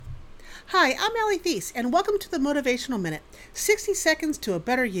Hi, I'm Allie Thies, and welcome to the Motivational Minute 60 Seconds to a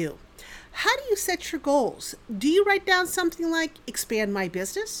Better You. How do you set your goals? Do you write down something like expand my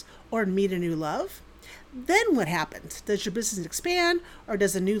business or meet a new love? Then what happens? Does your business expand or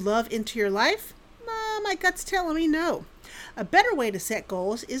does a new love enter your life? My gut's telling me no. A better way to set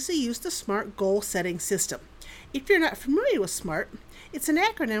goals is to use the SMART goal setting system. If you're not familiar with SMART, it's an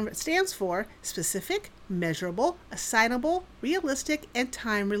acronym that stands for specific, measurable, assignable, realistic, and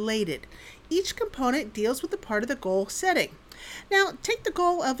time-related. Each component deals with a part of the goal setting. Now, take the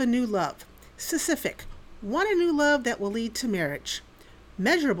goal of a new love. Specific, want a new love that will lead to marriage.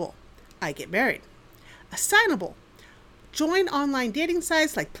 Measurable, I get married. Assignable, join online dating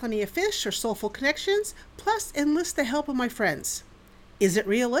sites like Plenty of Fish or Soulful Connections, plus enlist the help of my friends. Is it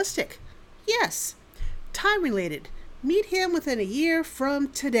realistic? Yes. Time-related, meet him within a year from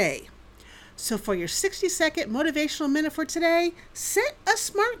today. So for your 60-second motivational minute for today, set a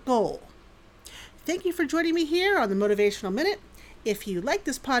SMART goal. Thank you for joining me here on the Motivational Minute. If you like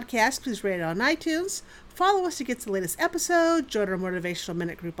this podcast, please rate it on iTunes. Follow us to get the latest episode, join our Motivational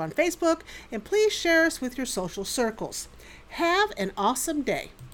Minute group on Facebook, and please share us with your social circles. Have an awesome day.